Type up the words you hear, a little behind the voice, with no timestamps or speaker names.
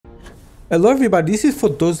Hello everybody, this is for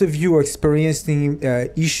those of you who are experiencing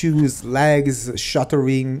issues, lags,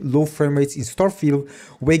 shuttering, low frame rates in Starfield.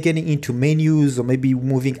 We're getting into menus or maybe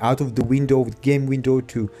moving out of the window, game window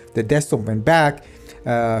to the desktop and back.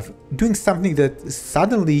 Doing something that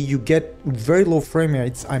suddenly you get very low frame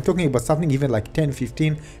rates. I'm talking about something even like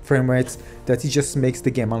 10-15 frame rates that it just makes the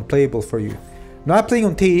game unplayable for you. Now I'm playing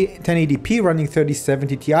on 1080p running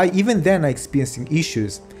 3070 Ti, even then I'm experiencing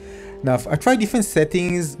issues. Now, I tried different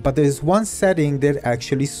settings, but there is one setting that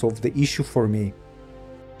actually solved the issue for me.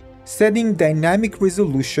 Setting dynamic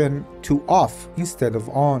resolution to off instead of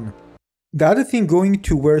on. The other thing, going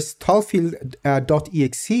to where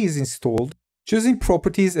Starfield.exe is installed, choosing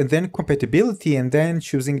properties and then compatibility, and then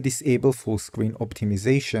choosing disable full screen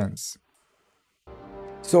optimizations.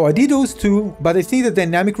 So I did those two, but I think the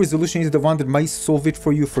dynamic resolution is the one that might solve it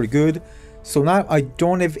for you for good. So now I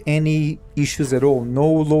don't have any issues at all.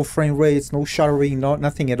 No low frame rates, no shuttering,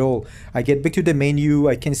 nothing at all. I get back to the menu,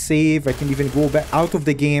 I can save, I can even go back out of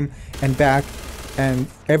the game and back, and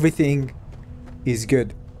everything is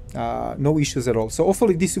good. No issues at all. So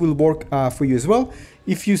hopefully this will work for you as well.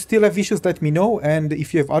 If you still have issues, let me know. And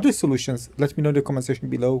if you have other solutions, let me know in the comment section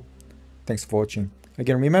below. Thanks for watching.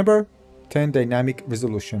 Again, remember, turn dynamic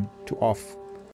resolution to off.